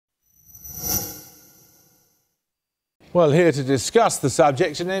Well, here to discuss the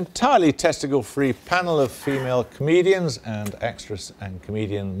subject, an entirely testicle-free panel of female comedians, and actress and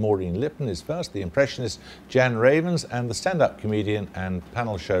comedian Maureen Lipman is first, the impressionist Jan Ravens, and the stand-up comedian and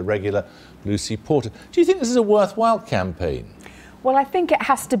panel show regular Lucy Porter. Do you think this is a worthwhile campaign? Well, I think it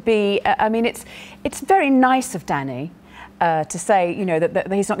has to be. I mean, it's very nice of Danny to say, you know,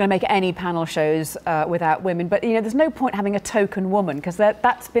 that he's not going to make any panel shows without women. But, you know, there's no point having a token woman, because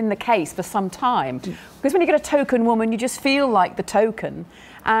that's been the case for some time. Because when you get a token woman, you just feel like the token.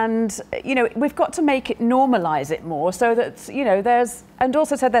 And, you know, we've got to make it, normalise it more so that, you know, and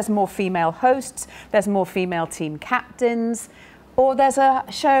also so there's more female hosts, there's more female team captains, or there's a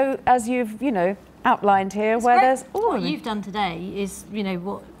show, as you've, you know, outlined here, where there's what you've done today is, you know,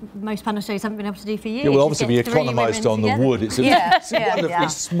 what most panel shows haven't been able to do for years. Yeah, well, obviously we economised on the wood. It's a wonderfully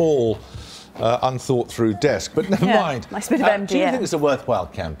small, unthought-through desk. But never mind. Nice bit of MDF. Do you think it's a worthwhile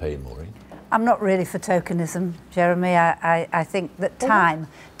campaign, Maureen? I'm not really for tokenism, Jeremy. I think that time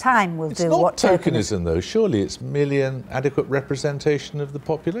will do what tokenism... It's not tokenism, though. Surely it's merely an adequate representation of the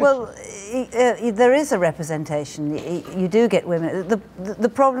population. Well, there is a representation. You do get women. The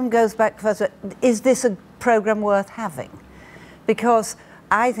problem goes back first. Is this a programme worth having? Because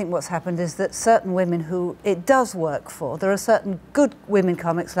I think what's happened is that certain women who it does work for, there are certain good women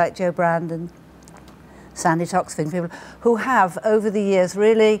comics like Jo Brand and Sandy Toxvig, people who have, over the years,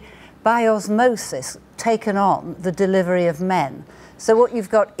 really, by osmosis, taken on the delivery of men. So what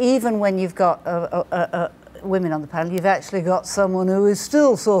you've got, even when you've got women on the panel, you've actually got someone who is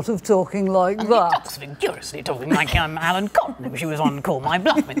still sort of talking like that. Toxvig, curiously talking like Alan Cotton, she was on Call My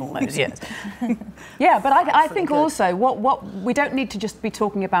Bluff in all those years. Yeah, but I think also what we don't need to just be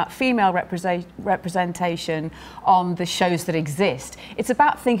talking about female representation on the shows that exist. It's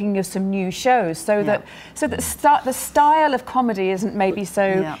about thinking of some new shows so that the style of comedy isn't maybe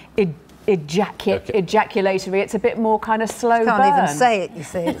so ejaculatory. It's a bit more kind of slow burn. Can't even say it, you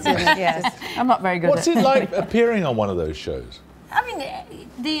see. Yes, I'm not very good What's it like appearing on one of those shows? I mean,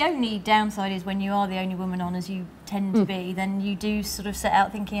 the only downside is when you are the only woman on, as you tend to be, then you do sort of set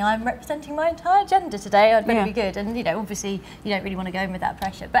out thinking, I'm representing my entire gender today, I'd better be good. And, you know, obviously you don't really want to go in with that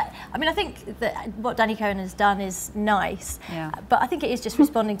pressure. But, I mean, I think that what Danny Cohen has done is nice. But I think it is just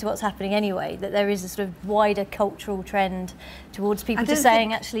responding to what's happening anyway, that there is a sort of wider cultural trend towards people just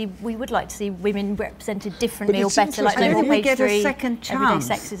saying, actually, we would like to see women represented differently or better, like no more page get three, a second chance,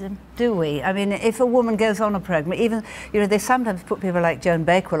 everyday sexism. Do we? I mean, if a woman goes on a programme, even, you know, they sometimes put people like Joan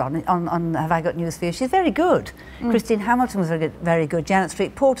Bakewell on Have I Got News For You? She's very good. Christine Hamilton was very good. Janet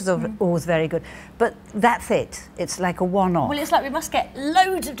Street Porter's always very good. But that's it. It's like a one-off. Well, it's like we must get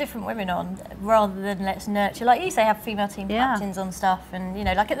loads of different women on rather than let's nurture. Like you say, have female team captains on stuff. And, you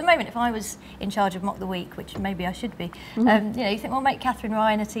know, like at the moment, if I was in charge of Mock the Week, which maybe I should be, you know, you think, well, make Catherine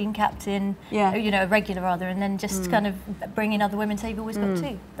Ryan a team captain, you know, a regular rather, and then just kind of bring in other women so you've always got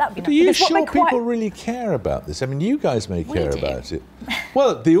two. That would be nice. Are you sure people really care about this? I mean, you guys may care about it.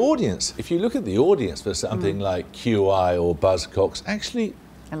 Well, the audience, if you look at the audience for something like QI or Buzzcocks, actually,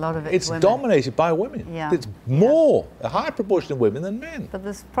 a lot of it's women. Dominated by women. It's more, a higher proportion of women than men. But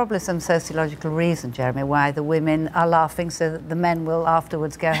there's probably some sociological reason, Jeremy, why the women are laughing so that the men will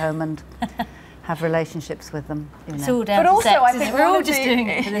afterwards go home and have relationships with them. You know. It's all down to sex, I think we're all just doing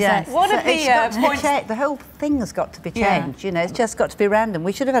it for the sex. One of the points... The whole thing has got to be changed, you know, it's just got to be random.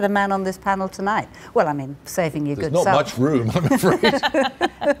 We should have had a man on this panel tonight. Well, I mean, saving your good self. There's not much room, I'm afraid.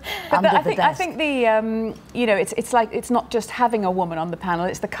 I think the, you know, it's like, it's not just having a woman on the panel,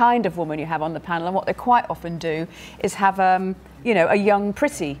 it's the kind of woman you have on the panel, and what they quite often do is have, you know, a young,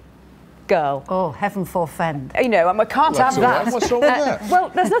 pretty girl. Oh, heaven forfend. You know, and we can't have that. Right. What's wrong with that? Well,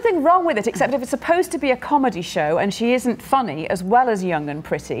 there's nothing wrong with it, except if it's supposed to be a comedy show and she isn't funny as well as young and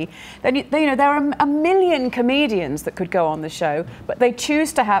pretty, then, you know, there are a million comedians that could go on the show, but they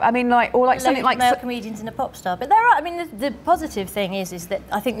choose to have, I mean, like, or like something like... male comedians and a pop star. But there are, I mean, the positive thing is that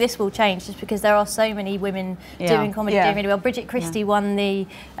I think this will change just because there are so many women doing comedy doing really well. Bridget Christie won the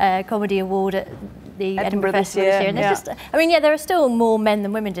comedy award at the Edinburgh Festival this year. And there's just, I mean, there are still more men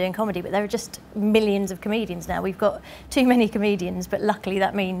than women doing comedy, but there are just millions of comedians now. We've got too many comedians, but luckily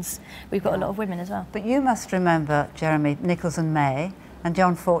that means we've got a lot of women as well. But you must remember, Jeremy, Nichols and May, and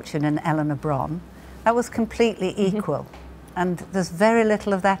John Fortune and Eleanor Bron. That was completely equal. And there's very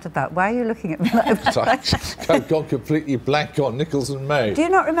little of that about. Why are you looking at me like that? I've gone completely blank on Nichols and May. Do you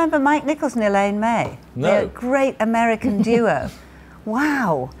not remember Mike Nichols and Elaine May? No. They're a great American duo.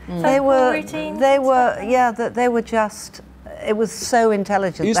 Wow. They were just, it was so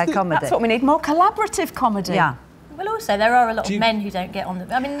intelligent, their comedy. That's what we need, more collaborative comedy. Yeah. Well, also, there are a lot of men who don't get on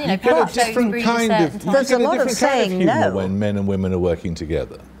the... I mean, you know, get a different kind of... There's a lot of saying no when men and women are working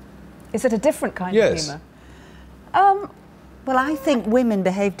together. Is it a different kind of humour? Well, I think women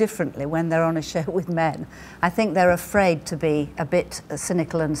behave differently when they're on a show with men. I think they're afraid to be a bit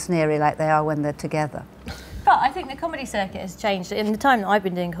cynical and sneery like they are when they're together. But I think the comedy circuit has changed. In the time that I've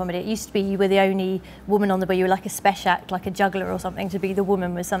been doing comedy, it used to be you were the only woman on the bill. You were like a special act, like a juggler or something, to be the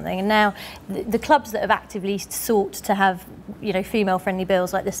woman with something. And now the clubs that have actively sought to have, you know, female-friendly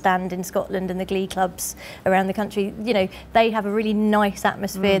bills, like the Stand in Scotland and the Glee clubs around the country, you know, they have a really nice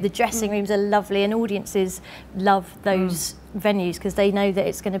atmosphere. The dressing rooms are lovely, and audiences love those venues because they know that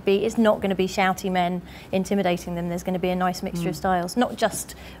it's not going to be shouty men intimidating them. There's going to be a nice mixture of styles, not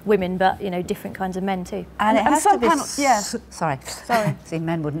just women, but, you know, different kinds of men too. And it has to be sorry. Sorry. See,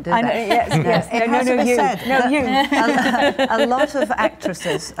 men wouldn't do I that. know, yes. It has to be said No, you. a lot of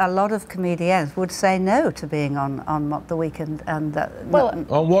actresses, a lot of comedians would say no to being on Mock the Week and Well,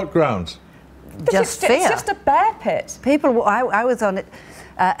 On what grounds? just fear. It's just a bear pit. People, I was on it,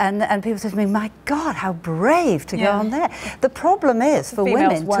 and people said to me, "My God, how brave to go on there." The problem is for Females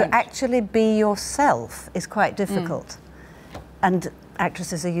women won't. to actually be yourself is quite difficult, and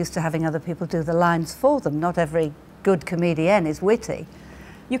actresses are used to having other people do the lines for them. Not every good comedian is witty.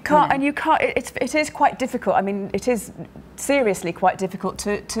 You can't, and you can't. It is quite difficult. I mean, it is seriously quite difficult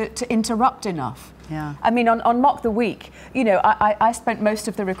to interrupt enough. Yeah. I mean, on Mock the Week, you know, I spent most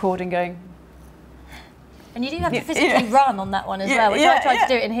of the recording going. And you do have to physically run on that one as well, which I tried to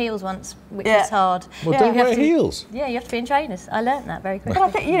do it in heels once, which is hard. Well, don't wear heels. Yeah, you have to be in trainers. I learnt that very quickly. But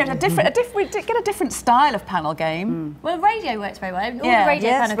I think, you know, we did get a different style of panel game. Well, radio works very well. All the Yeah. radio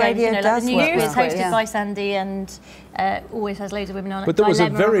Yes, panel games, you know, radio like the does work News is well. hosted Yeah. by Sandy and always has loads of women on it. But there was a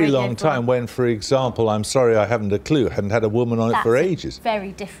Dilemma on very Radio long 4. time when, for example, I'm sorry I haven't a clue, hadn't had a woman on it for That's ages.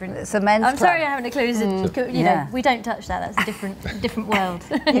 Very different. It's a men's I'm sorry club. I haven't a clue. It's you know, we don't touch that. That's a different world.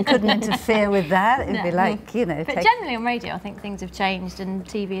 You couldn't interfere with that. It'd be No. like, you know. But generally on radio, I think things have changed and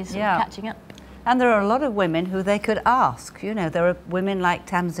TV is sort of catching up. And there are a lot of women who they could ask. You know, there are women like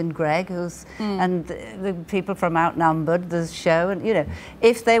Tamsin Gregg, and the people from Outnumbered, the show, and you know,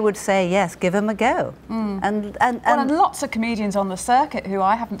 if they would say yes, give them a go. And lots of comedians on the circuit who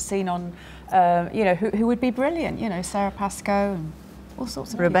I haven't seen on, you know, who would be brilliant. You know, Sarah Pascoe and all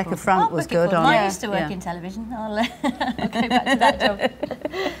sorts of Rebecca people. Front was good on. I used to work in television. I'll go back to that job.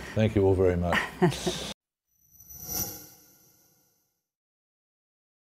 Thank you all very much.